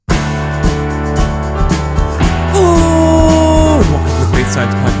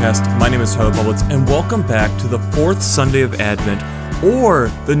Science Podcast. My name is Tyler Bublitz, and welcome back to the fourth Sunday of Advent, or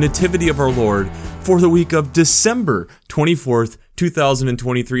the Nativity of our Lord, for the week of December 24th,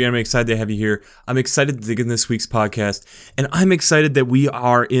 2023. I'm excited to have you here. I'm excited to begin this week's podcast, and I'm excited that we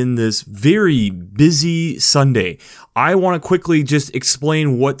are in this very busy Sunday. I want to quickly just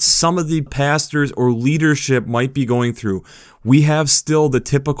explain what some of the pastors or leadership might be going through. We have still the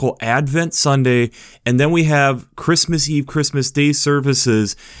typical Advent Sunday, and then we have Christmas Eve, Christmas Day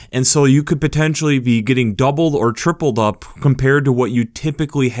services, and so you could potentially be getting doubled or tripled up compared to what you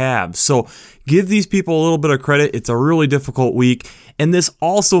typically have. So give these people a little bit of credit. It's a really difficult week, and this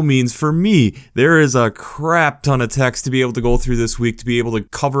also means for me, there is a crap ton of text to be able to go through this week, to be able to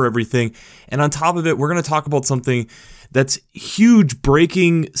cover everything, and on top of it, we're going to talk about something that's huge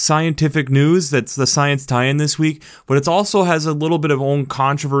breaking scientific news. That's the science tie-in this week, but it also has a little bit of own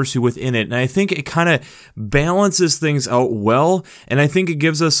controversy within it. And I think it kind of balances things out well. And I think it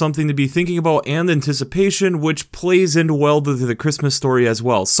gives us something to be thinking about and anticipation, which plays into well to the Christmas story as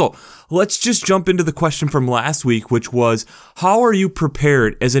well. So let's just jump into the question from last week, which was, how are you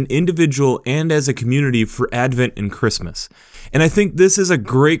prepared as an individual and as a community for Advent and Christmas? And I think this is a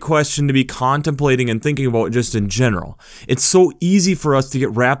great question to be contemplating and thinking about just in general. It's so easy for us to get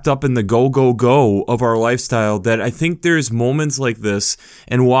wrapped up in the go, go, go of our lifestyle that I think there's moments like this,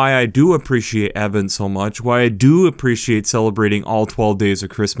 and why I do appreciate Advent so much, why I do appreciate celebrating all 12 days of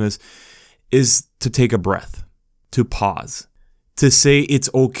Christmas, is to take a breath, to pause, to say it's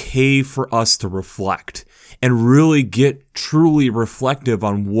okay for us to reflect and really get truly reflective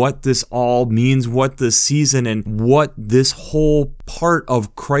on what this all means, what this season and what this whole part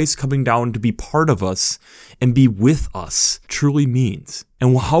of Christ coming down to be part of us and be with us truly means.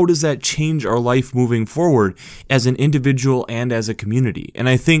 And how does that change our life moving forward as an individual and as a community? And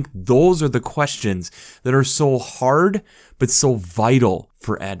I think those are the questions that are so hard, but so vital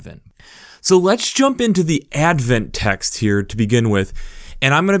for Advent. So let's jump into the Advent text here to begin with.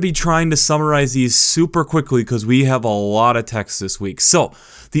 And I'm going to be trying to summarize these super quickly because we have a lot of text this week. So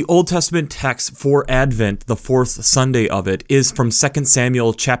the Old Testament text for Advent, the fourth Sunday of it, is from 2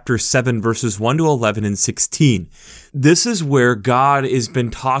 Samuel chapter 7, verses 1 to 11 and 16. This is where God has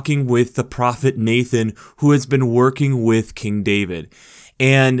been talking with the prophet Nathan, who has been working with King David.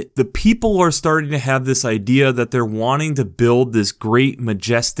 And the people are starting to have this idea that they're wanting to build this great,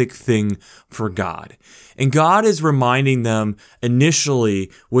 majestic thing for God. And God is reminding them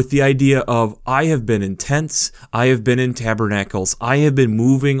initially with the idea of, I have been in tents, I have been in tabernacles, I have been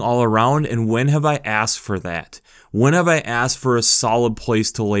moving all around, and when have I asked for that? When have I asked for a solid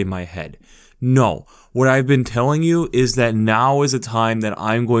place to lay my head? No. What I've been telling you is that now is a time that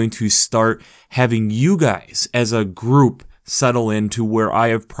I'm going to start having you guys as a group settle into where I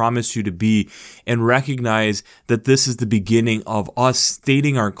have promised you to be, and recognize that this is the beginning of us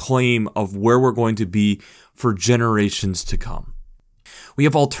stating our claim of where we're going to be for generations to come. We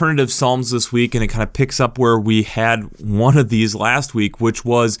have alternative Psalms this week, and it kind of picks up where we had one of these last week, which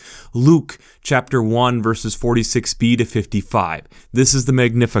was Luke chapter 1, verses 46b to 55. This is the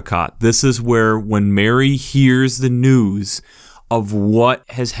Magnificat. This is where when Mary hears the news of what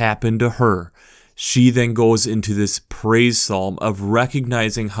has happened to her, she then goes into this praise psalm of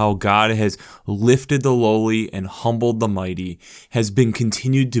recognizing how God has lifted the lowly and humbled the mighty, has been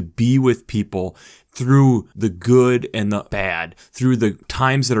continued to be with people through the good and the bad, through the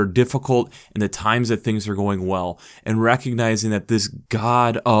times that are difficult and the times that things are going well, and recognizing that this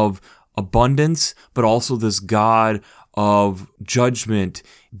God of abundance, but also this God of judgment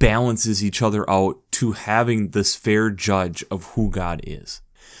balances each other out to having this fair judge of who God is.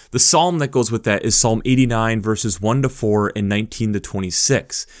 The psalm that goes with that is Psalm 89, verses 1 to 4 and 19 to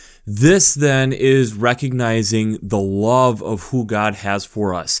 26. This then is recognizing the love of who God has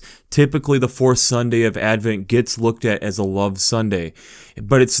for us. Typically, the fourth Sunday of Advent gets looked at as a love Sunday,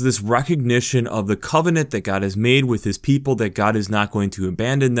 but it's this recognition of the covenant that God has made with his people, that God is not going to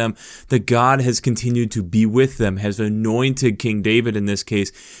abandon them, that God has continued to be with them, has anointed King David in this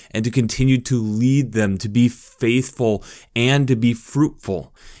case, and to continue to lead them to be faithful and to be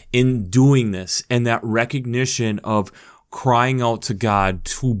fruitful in doing this, and that recognition of crying out to God,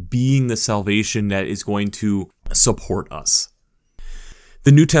 to being the salvation that is going to support us.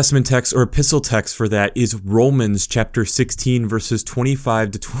 The New Testament text or epistle text for that is Romans chapter 16, verses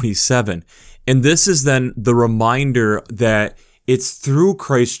 25 to 27. And this is then the reminder that it's through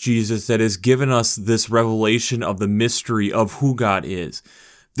Christ Jesus that has given us this revelation of the mystery of who God is.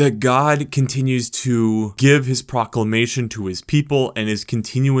 That God continues to give his proclamation to his people and is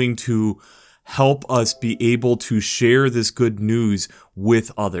continuing to help us be able to share this good news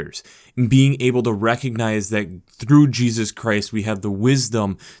with others, and being able to recognize that through Jesus Christ, we have the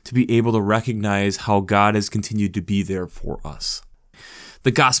wisdom to be able to recognize how God has continued to be there for us. The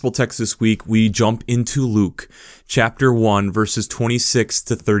gospel text this week, we jump into Luke chapter 1, verses 26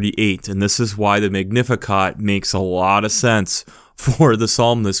 to 38. And this is why the Magnificat makes a lot of sense for the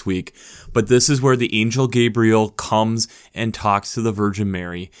psalm this week. But this is where the angel Gabriel comes and talks to the Virgin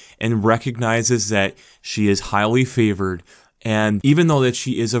Mary and recognizes that she is highly favored. And even though that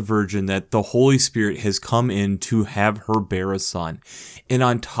she is a virgin, that the Holy Spirit has come in to have her bear a son. And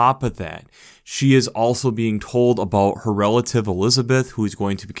on top of that, she is also being told about her relative Elizabeth, who is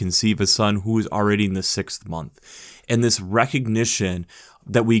going to conceive a son who is already in the 6th month. And this recognition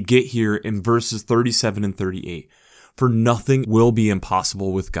that we get here in verses 37 and 38, for nothing will be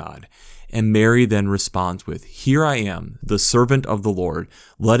impossible with God. And Mary then responds with, "Here I am, the servant of the Lord.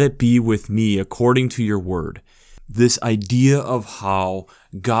 Let it be with me according to your word." This idea of how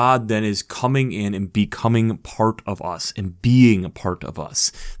God then is coming in and becoming part of us and being a part of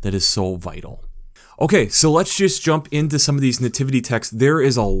us, that is so vital. Okay, so let's just jump into some of these nativity texts. There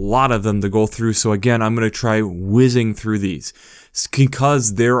is a lot of them to go through, so again, I'm going to try whizzing through these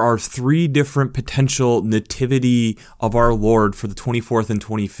because there are 3 different potential nativity of our Lord for the 24th and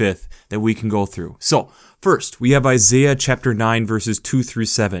 25th that we can go through. So, first, we have Isaiah chapter 9, verses 2 through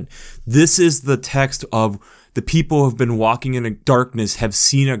 7. This is the text of the people who have been walking in darkness have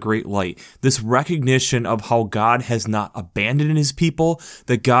seen a great light. This recognition of how God has not abandoned his people,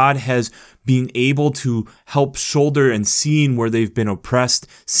 that God has been able to help shoulder and seen where they've been oppressed,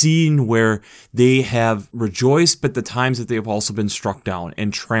 seen where they have rejoiced, but the times that they have also been struck down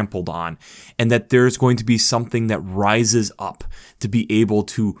and trampled on, and that there's going to be something that rises up to be able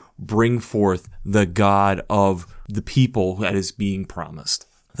to bring forth the God of the people that is being promised.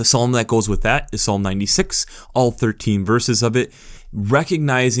 The psalm that goes with that is Psalm 96, all 13 verses of it,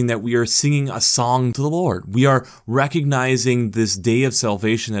 recognizing that we are singing a song to the Lord. We are recognizing this day of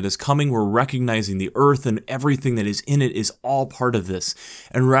salvation that is coming. We're recognizing the earth and everything that is in it is all part of this,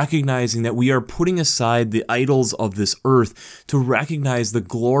 and recognizing that we are putting aside the idols of this earth to recognize the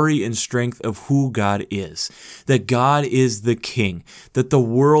glory and strength of who God is, that God is the King, that the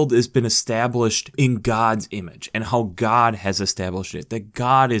world has been established in God's image and how God has established it, that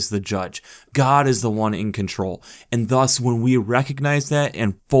God is the judge, God is the one in control. And thus, when we recognize that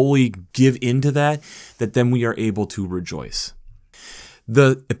and fully give into that, then we are able to rejoice.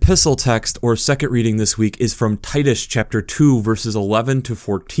 The epistle text or second reading this week is from Titus chapter 2, verses 11 to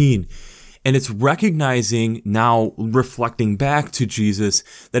 14. And it's recognizing now, reflecting back to Jesus,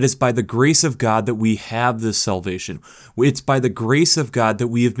 that it's by the grace of God that we have this salvation. It's by the grace of God that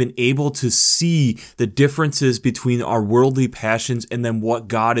we have been able to see the differences between our worldly passions and then what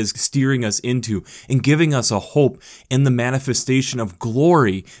God is steering us into and giving us a hope in the manifestation of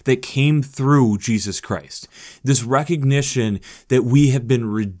glory that came through Jesus Christ. This recognition that we have been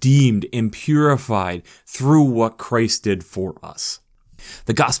redeemed and purified through what Christ did for us.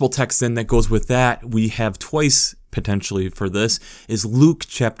 The gospel text then that goes with that, we have twice potentially for this, is Luke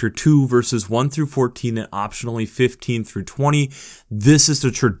chapter 2, verses 1 through 14, and optionally 15 through 20. This is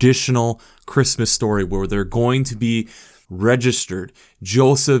the traditional Christmas story where they're going to be registered.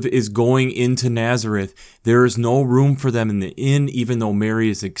 Joseph is going into Nazareth. There is no room for them in the inn, even though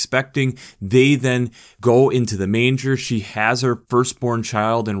Mary is expecting. They then go into the manger. She has her firstborn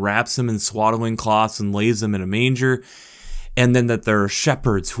child and wraps him in swaddling cloths and lays him in a manger. And then that there are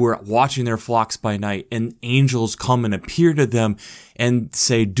shepherds who are watching their flocks by night, and angels come and appear to them and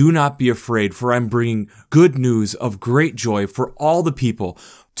say, "Do not be afraid, for I'm bringing good news of great joy for all the people.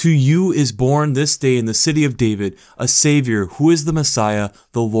 To you is born this day in the city of David a Savior, who is the Messiah,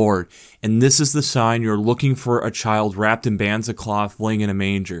 the Lord. And this is the sign: you're looking for a child wrapped in bands of cloth, laying in a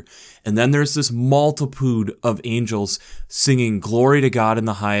manger." And then there's this multitude of angels singing, "Glory to God in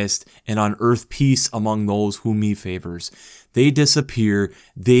the highest, and on earth peace among those whom he favors." They disappear,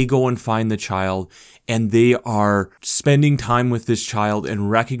 they go and find the child, and they are spending time with this child and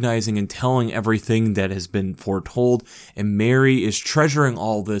recognizing and telling everything that has been foretold. And Mary is treasuring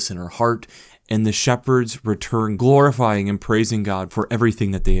all this in her heart, and the shepherds return glorifying and praising God for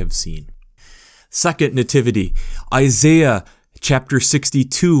everything that they have seen. Second nativity, Isaiah chapter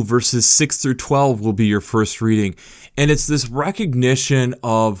 62, verses 6 through 12 will be your first reading. And it's this recognition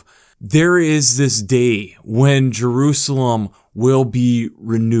of there is this day when Jerusalem will be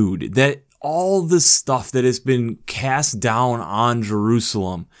renewed, that all the stuff that has been cast down on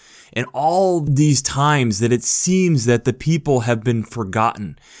Jerusalem and all these times that it seems that the people have been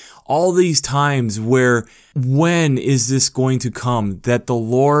forgotten, all these times where, when is this going to come? That the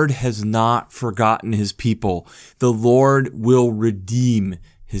Lord has not forgotten his people. The Lord will redeem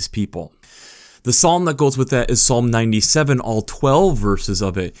his people. The psalm that goes with that is Psalm 97, all 12 verses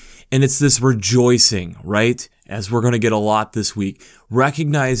of it. And it's this rejoicing, right? As we're going to get a lot this week,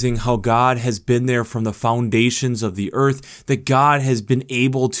 recognizing how God has been there from the foundations of the earth, that God has been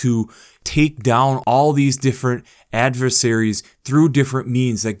able to take down all these different adversaries through different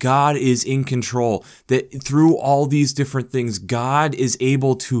means, that God is in control, that through all these different things, God is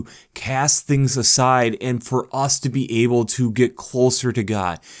able to cast things aside and for us to be able to get closer to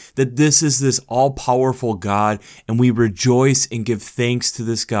God, that this is this all-powerful God, and we rejoice and give thanks to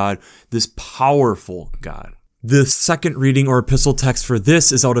this God, this powerful God. The second reading or epistle text for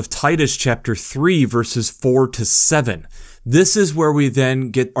this is out of Titus chapter 3, verses 4 to 7. This is where we then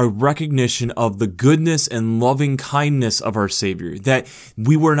get a recognition of the goodness and loving kindness of our Savior, that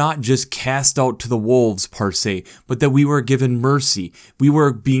we were not just cast out to the wolves per se, but that we were given mercy. We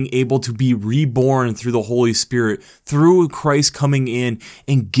were being able to be reborn through the Holy Spirit, through Christ coming in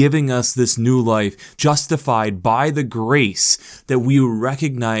and giving us this new life, justified by the grace that we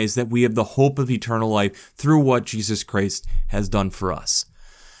recognize that we have the hope of eternal life through what Jesus Christ has done for us.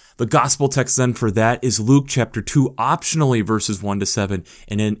 The gospel text then for that is Luke chapter 2, optionally verses 1 to 7,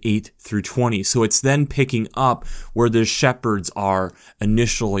 and then 8 through 20. So it's then picking up where the shepherds are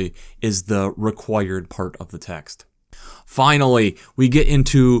initially is the required part of the text. Finally, we get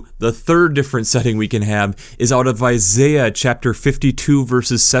into the third different setting we can have is out of Isaiah chapter 52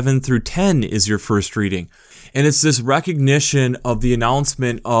 verses 7 through 10 is your first reading. And it's this recognition of the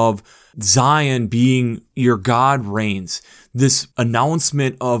announcement of Zion being your God reigns. This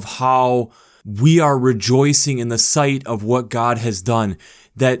announcement of how we are rejoicing in the sight of what God has done,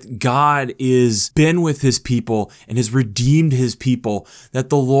 that God is been with his people and has redeemed his people, that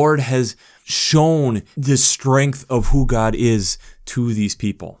the Lord has shown the strength of who God is to these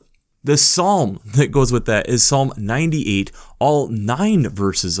people. The psalm that goes with that is Psalm 98, all 9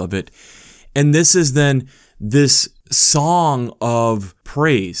 verses of it. And this is then this song of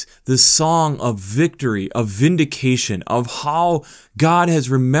praise, this song of victory, of vindication, of how God has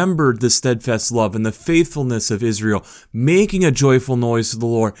remembered the steadfast love and the faithfulness of Israel, making a joyful noise to the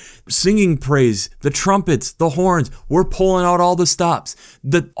Lord, singing praise, the trumpets, the horns, we're pulling out all the stops.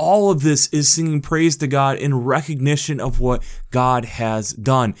 That all of this is singing praise to God in recognition of what God has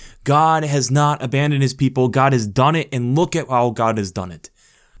done. God has not abandoned his people. God has done it, and look at how God has done it.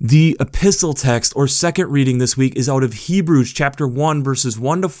 The epistle text or second reading this week is out of Hebrews chapter 1 verses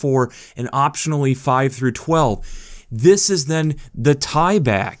 1 to 4 and optionally 5 through 12. This is then the tie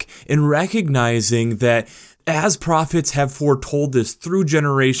back in recognizing that as prophets have foretold this through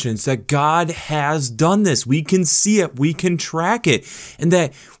generations, that God has done this. We can see it, we can track it, and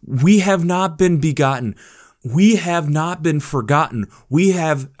that we have not been begotten. We have not been forgotten. We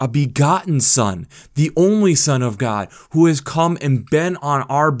have a begotten Son, the only Son of God, who has come and been on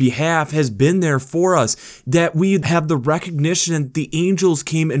our behalf, has been there for us, that we have the recognition that the angels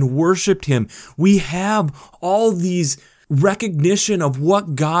came and worshiped him. We have all these recognition of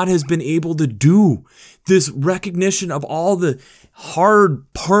what God has been able to do, this recognition of all the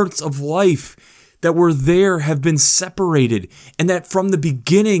hard parts of life that were there have been separated, and that from the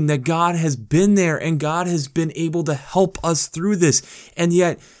beginning that God has been there and God has been able to help us through this. And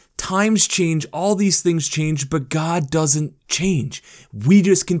yet times change, all these things change, but God doesn't change. We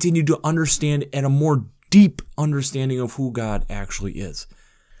just continue to understand at a more deep understanding of who God actually is.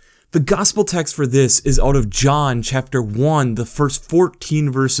 The gospel text for this is out of John chapter 1, the first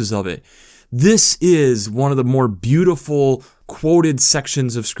 14 verses of it. This is one of the more beautiful quoted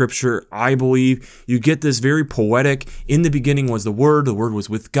sections of scripture, I believe. You get this very poetic, in the beginning was the Word was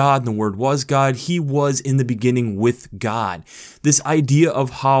with God, and the Word was God. He was in the beginning with God. This idea of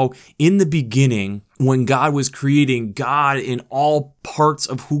how in the beginning, when God was creating, God in all parts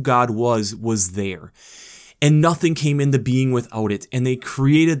of who God was there. And nothing came into being without it. And they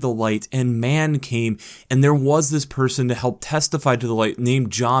created the light, and man came, and there was this person to help testify to the light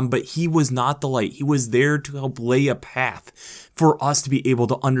named John, but he was not the light. He was there to help lay a path for us to be able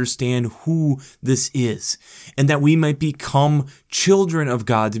to understand who this is, and that we might become children of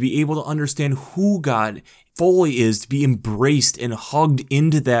God, to be able to understand who God fully is, to be embraced and hugged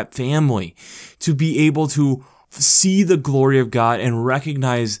into that family, to be able to see the glory of God and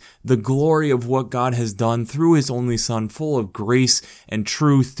recognize the glory of what God has done through his only Son, full of grace and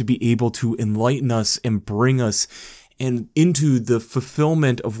truth, to be able to enlighten us and bring us into the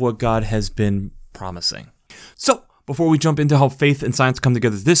fulfillment of what God has been promising. So, before we jump into how faith and science come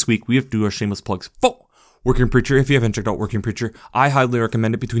together this week, we have to do our shameless plugs. Working Preacher. If you haven't checked out Working Preacher, I highly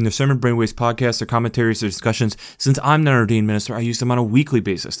recommend it. Between the Sermon Brainwaves podcast, their commentaries, their discussions, since I'm not an ordained minister, I use them on a weekly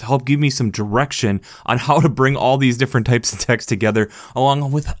basis to help give me some direction on how to bring all these different types of text together,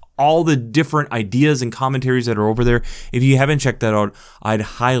 along with all the different ideas and commentaries that are over there. If you haven't checked that out, I'd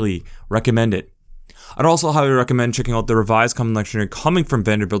highly recommend it. I'd also highly recommend checking out the Revised Common Lectionary coming from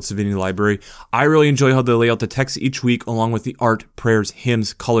Vanderbilt's Divinity Library. I really enjoy how they lay out the text each week, along with the art, prayers,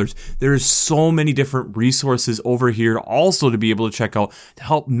 hymns, colors. There's so many different resources over here also to be able to check out to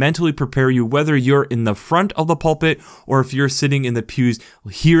help mentally prepare you, whether you're in the front of the pulpit or if you're sitting in the pews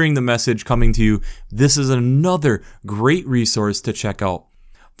hearing the message coming to you. This is another great resource to check out.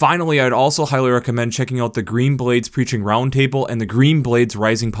 Finally, I'd also highly recommend checking out the Green Blades Preaching Roundtable and the Green Blades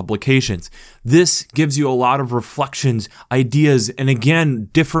Rising publications. This gives you a lot of reflections, ideas, and again,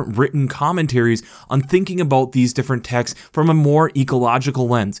 different written commentaries on thinking about these different texts from a more ecological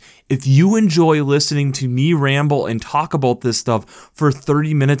lens. If you enjoy listening to me ramble and talk about this stuff for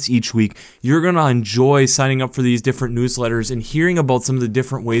 30 minutes each week, you're going to enjoy signing up for these different newsletters and hearing about some of the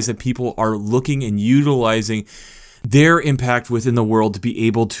different ways that people are looking and utilizing their impact within the world to be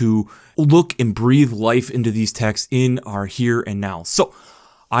able to look and breathe life into these texts in our here and now. So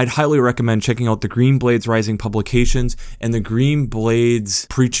I'd highly recommend checking out the Green Blades Rising publications and the Green Blades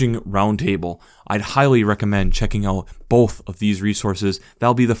Preaching Roundtable. I'd highly recommend checking out both of these resources.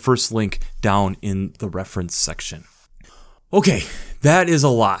 That'll be the first link down in the reference section. Okay, that is a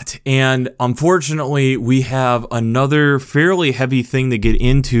lot, and unfortunately, we have another fairly heavy thing to get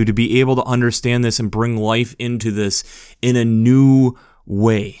into to be able to understand this and bring life into this in a new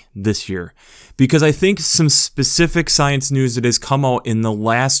way this year. Because I think some specific science news that has come out in the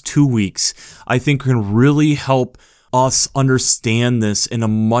last 2 weeks, I think can really help us understand this in a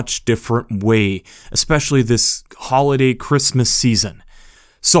much different way, especially this holiday Christmas season.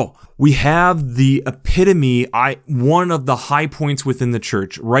 So, we have the epitome, one of the high points within the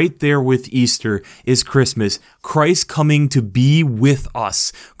church, right there with Easter, is Christmas. Christ coming to be with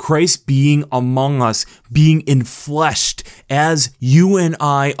us. Christ being among us, being enfleshed as you and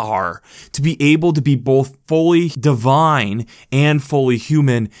I are, to be able to be both fully divine and fully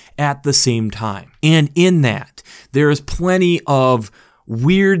human at the same time. And in that, there is plenty of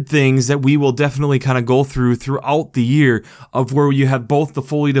weird things that we will definitely kind of go throughout the year of where you have both the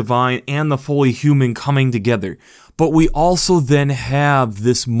fully divine and the fully human coming together. But we also then have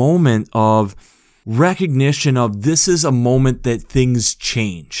this moment of recognition of this is a moment that things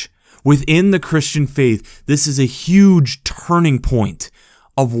change. Within the Christian faith, this is a huge turning point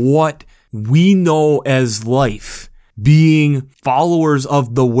of what we know as life. Being followers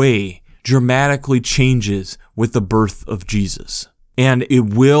of the way dramatically changes with the birth of Jesus. And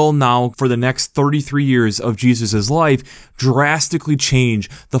it will now, for the next 33 years of Jesus' life, drastically change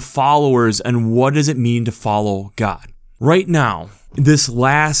the followers and what does it mean to follow God. Right now, this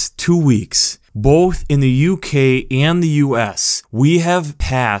last 2 weeks, both in the UK and the US, we have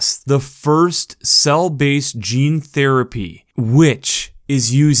passed the first cell-based gene therapy, which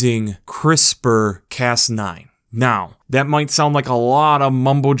is using CRISPR-Cas9. Now, that might sound like a lot of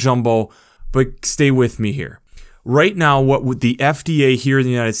mumbo-jumbo, but stay with me here. Right now, what the FDA here in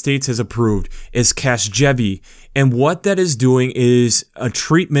the United States has approved is Casgevy, and what that is doing is a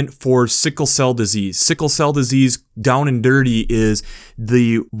treatment for sickle cell disease. Sickle cell disease, down and dirty, is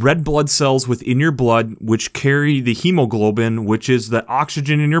the red blood cells within your blood, which carry the hemoglobin, which is the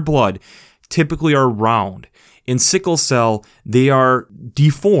oxygen in your blood, typically are round. In sickle cell, they are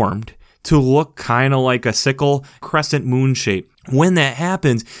deformed to look kind of like a sickle crescent moon shape. When that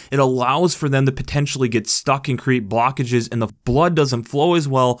happens, it allows for them to potentially get stuck and create blockages, and the blood doesn't flow as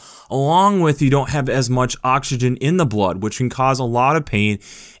well, along with you don't have as much oxygen in the blood, which can cause a lot of pain.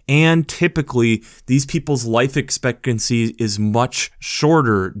 And typically, these people's life expectancy is much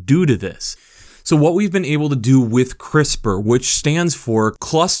shorter due to this. So what we've been able to do with CRISPR, which stands for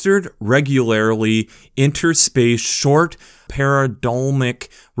Clustered Regularly Interspaced Short Paradigmic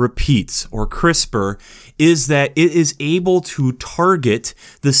Repeats, or CRISPR, is that it is able to target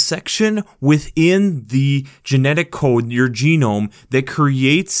the section within the genetic code, your genome, that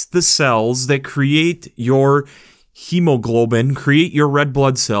creates the cells that create your hemoglobin, create your red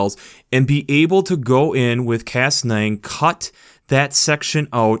blood cells, and be able to go in with Cas9, cut that section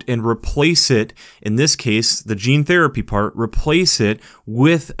out and replace it, in this case, the gene therapy part, replace it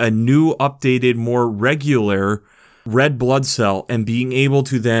with a new, updated, more regular red blood cell, and being able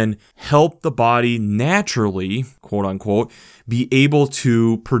to then help the body naturally, quote unquote, be able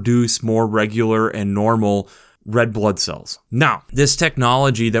to produce more regular and normal red blood cells. Now, this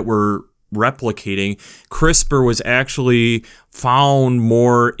technology that we're replicating. CRISPR was actually found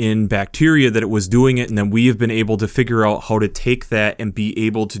more in bacteria that it was doing it, and then we have been able to figure out how to take that and be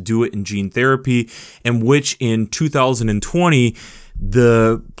able to do it in gene therapy, and which in 2020,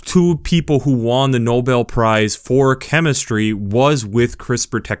 the two people who won the Nobel Prize for chemistry was with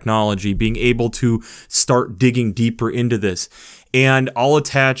CRISPR technology, being able to start digging deeper into this. And I'll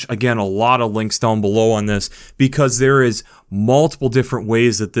attach, again, a lot of links down below on this because there is multiple different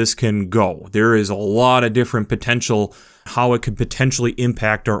ways that this can go. There is a lot of different potential, how it could potentially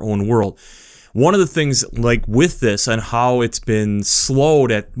impact our own world. One of the things, like with this and how it's been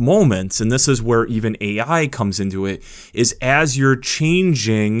slowed at moments, and this is where even AI comes into it, is as you're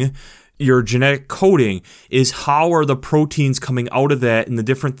changing your genetic coding, is how are the proteins coming out of that and the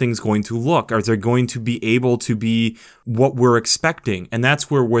different things going to look? Are they going to be able to be what we're expecting? And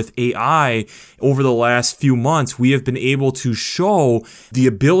that's where with AI, over the last few months, we have been able to show the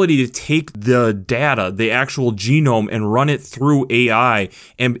ability to take the data, the actual genome, and run it through AI,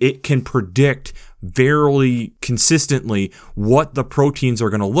 and it can predict very consistently what the proteins are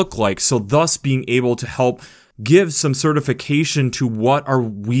going to look like. So thus being able to help give some certification to what are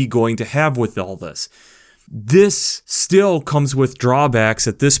we going to have with all this. This still comes with drawbacks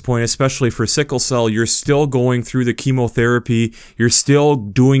at this point, especially for sickle cell. You're still going through the chemotherapy. You're still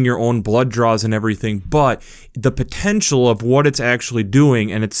doing your own blood draws and everything, but the potential of what it's actually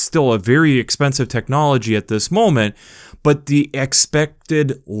doing, and it's still a very expensive technology at this moment, but the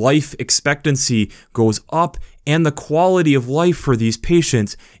expected life expectancy goes up and the quality of life for these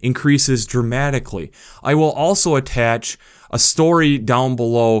patients increases dramatically. I will also attach a story down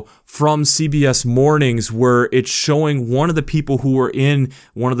below from CBS Mornings where it's showing one of the people who were in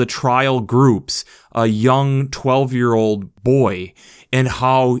one of the trial groups, a young 12-year-old boy, and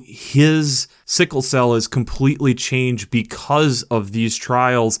how his sickle cell is completely changed because of these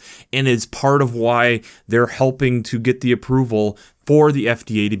trials, and is part of why they're helping to get the approval for the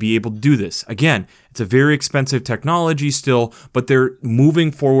FDA to be able to do this. Again, it's a very expensive technology still, but they're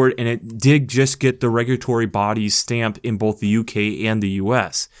moving forward, and it did just get the regulatory bodies stamp in both the UK and the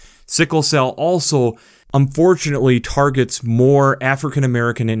US. Sickle cell also, unfortunately, targets more African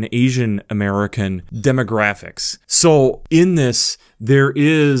American and Asian American demographics. So in this, there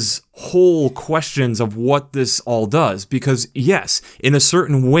is whole questions of what this all does, because yes, in a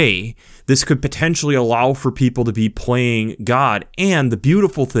certain way, this could potentially allow for people to be playing God. And the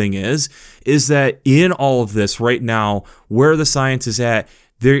beautiful thing is that in all of this right now, where the science is at,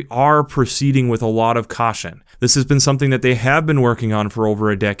 they are proceeding with a lot of caution. This has been something that they have been working on for over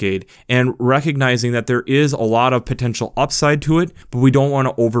a decade, and recognizing that there is a lot of potential upside to it, but we don't want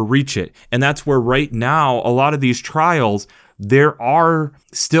to overreach it. And that's where right now, a lot of these trials, there are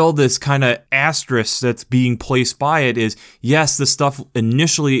still this kind of asterisk that's being placed by it is, yes, the stuff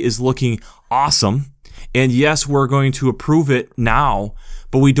initially is looking awesome, and yes, we're going to approve it now,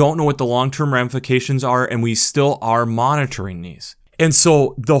 but we don't know what the long-term ramifications are, and we still are monitoring these. And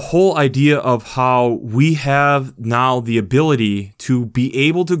so the whole idea of how we have now the ability to be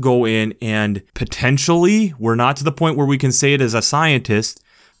able to go in and potentially, we're not to the point where we can say it as a scientist,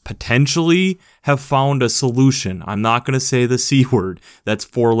 potentially have found a solution. I'm not going to say the C word, that's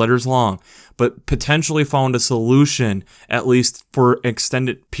 4 letters long, but potentially found a solution, at least for an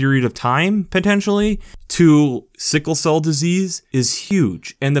extended period of time, potentially, to sickle cell disease is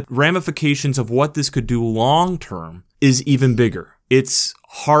huge. And the ramifications of what this could do long term is even bigger. It's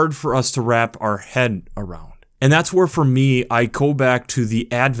hard for us to wrap our head around. And that's where, for me, I go back to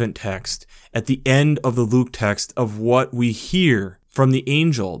the Advent text at the end of the Luke text of what we hear from the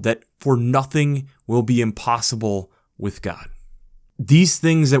angel, that for nothing will be impossible with God. These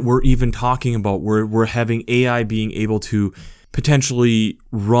things that we're even talking about, where we're having AI being able to potentially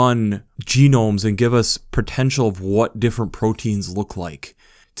run genomes and give us potential of what different proteins look like,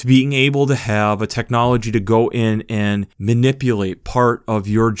 to being able to have a technology to go in and manipulate part of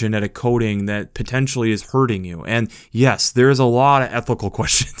your genetic coding that potentially is hurting you. And yes, there's a lot of ethical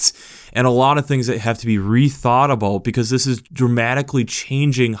questions and a lot of things that have to be rethought about, because this is dramatically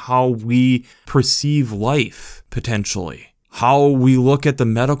changing how we perceive life, potentially. How we look at the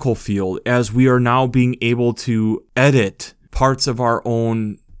medical field, as we are now being able to edit parts of our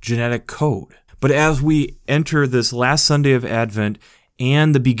own genetic code. But as we enter this last Sunday of Advent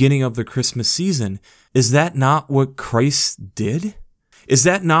and the beginning of the Christmas season, is that not what Christ did? Is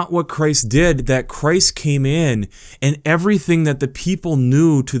that not what Christ did? That Christ came in and everything that the people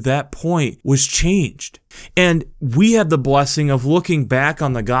knew to that point was changed. And we have the blessing of looking back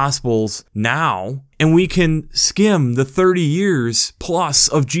on the Gospels now, and we can skim the 30 years plus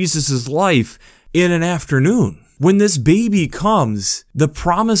of Jesus' life in an afternoon. When this baby comes, the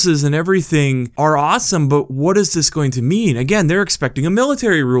promises and everything are awesome, but what is this going to mean? Again, they're expecting a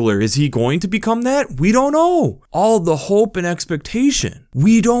military ruler. Is he going to become that? We don't know. All the hope and expectation,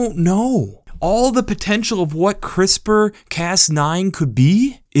 we don't know. All the potential of what CRISPR-Cas9 could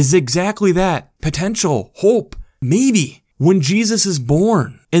be is exactly that. Potential, hope, maybe. When Jesus is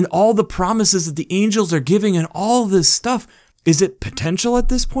born and all the promises that the angels are giving and all this stuff, is it potential at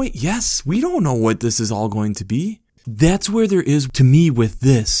this point? Yes, we don't know what this is all going to be. That's where there is, to me, with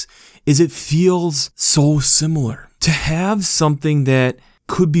this, is it feels so similar. To have something that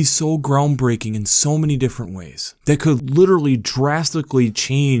could be so groundbreaking in so many different ways, that could literally drastically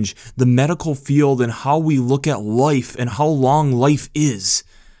change the medical field and how we look at life and how long life is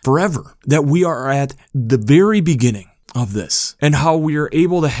forever. That we are at the very beginning of this, and how we are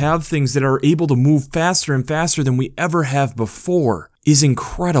able to have things that are able to move faster and faster than we ever have before is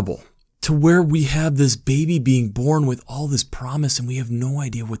incredible. To where we have this baby being born with all this promise and we have no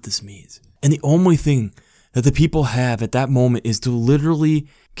idea what this means. And the only thing that the people have at that moment is to literally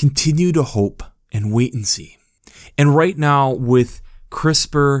continue to hope and wait and see. And right now with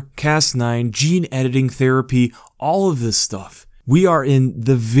CRISPR, Cas9, gene editing therapy, all of this stuff, we are in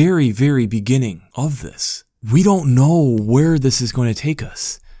the very, very beginning of this. We don't know where this is going to take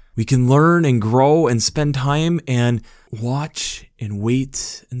us. We can learn and grow and spend time and watch and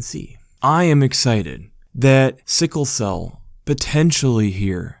wait and see. I am excited that sickle cell potentially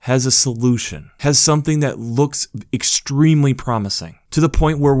here has a solution, has something that looks extremely promising, to the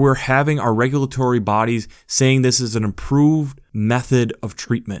point where we're having our regulatory bodies saying this is an improved method of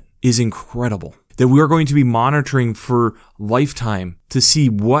treatment is incredible. That we are going to be monitoring for lifetime to see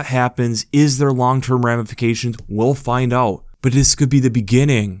what happens. Is there long-term ramifications? We'll find out. But this could be the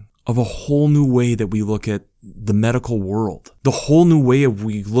beginning of a whole new way that we look at the medical world, the whole new way of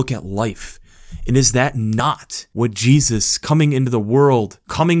we look at life. And is that not what Jesus coming into the world,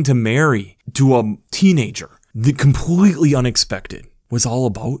 coming to Mary, to a teenager, the completely unexpected, was all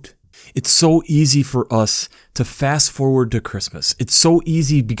about? It's so easy for us to fast forward to Christmas. It's so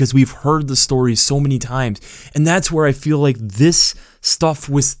easy because we've heard the stories so many times. And that's where I feel like this stuff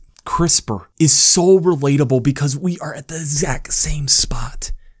with CRISPR is so relatable, because we are at the exact same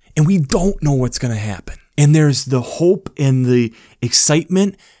spot and we don't know what's going to happen. And there's the hope and the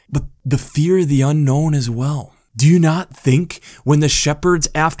excitement, but the fear of the unknown as well. Do you not think when the shepherds,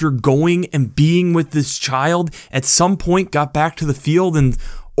 after going and being with this child, at some point got back to the field and,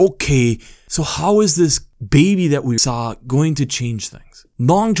 okay, so how is this baby that we saw going to change things?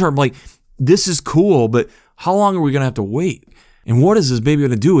 Long term, like, this is cool, but how long are we going to have to wait? And what is this baby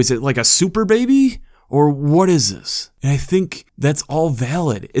going to do? Is it like a super baby? Or what is this? And I think that's all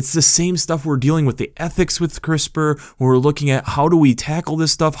valid. It's the same stuff we're dealing with, the ethics with CRISPR, when we're looking at how do we tackle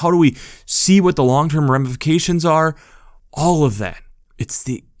this stuff? How do we see what the long-term ramifications are? All of that. It's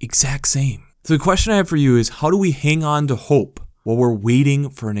the exact same. So the question I have for you is, how do we hang on to hope while we're waiting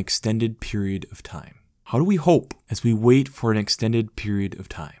for an extended period of time? How do we hope as we wait for an extended period of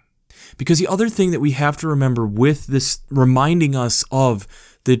time? Because the other thing that we have to remember with this reminding us of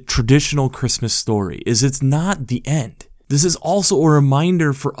the traditional Christmas story is it's not the end. This is also a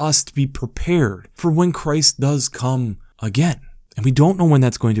reminder for us to be prepared for when Christ does come again. And we don't know when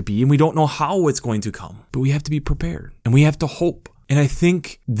that's going to be, and we don't know how it's going to come, but we have to be prepared and we have to hope. And I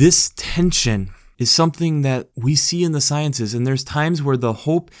think this tension is something that we see in the sciences, and there's times where the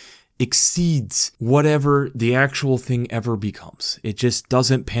hope exceeds whatever the actual thing ever becomes. It just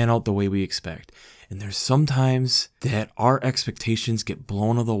doesn't pan out the way we expect. And there's sometimes that our expectations get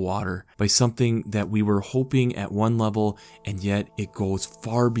blown out of the water by something that we were hoping at one level, and yet it goes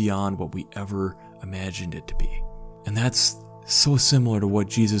far beyond what we ever imagined it to be. And that's so similar to what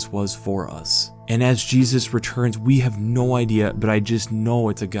Jesus was for us. And as Jesus returns, we have no idea, but I just know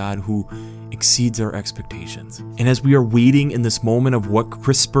it's a God who exceeds our expectations. And as we are waiting in this moment of what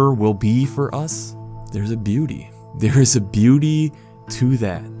CRISPR will be for us, there's a beauty. There is a beauty to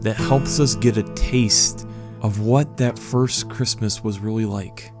that helps us get a taste of what that first Christmas was really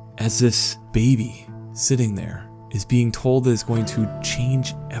like, as this baby sitting there is being told that it's going to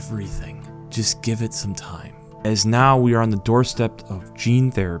change everything. Just give it some time. As now we are on the doorstep of gene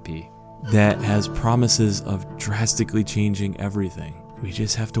therapy that has promises of drastically changing everything. We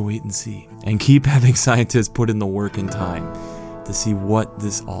just have to wait and see, and keep having scientists put in the work and time to see what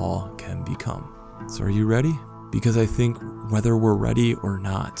this all can become. So are you ready? Because I think whether we're ready or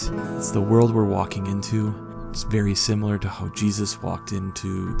not, it's the world we're walking into. It's very similar to how Jesus walked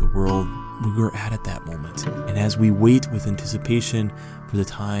into the world we were at that moment. And as we wait with anticipation for the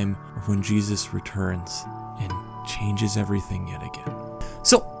time of when Jesus returns and changes everything yet again.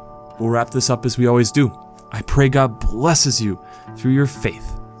 So, we'll wrap this up as we always do. I pray God blesses you through your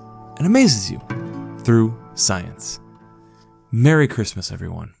faith and amazes you through science. Merry Christmas,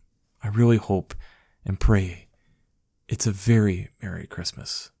 everyone. I really hope and pray it's a very Merry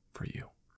Christmas for you.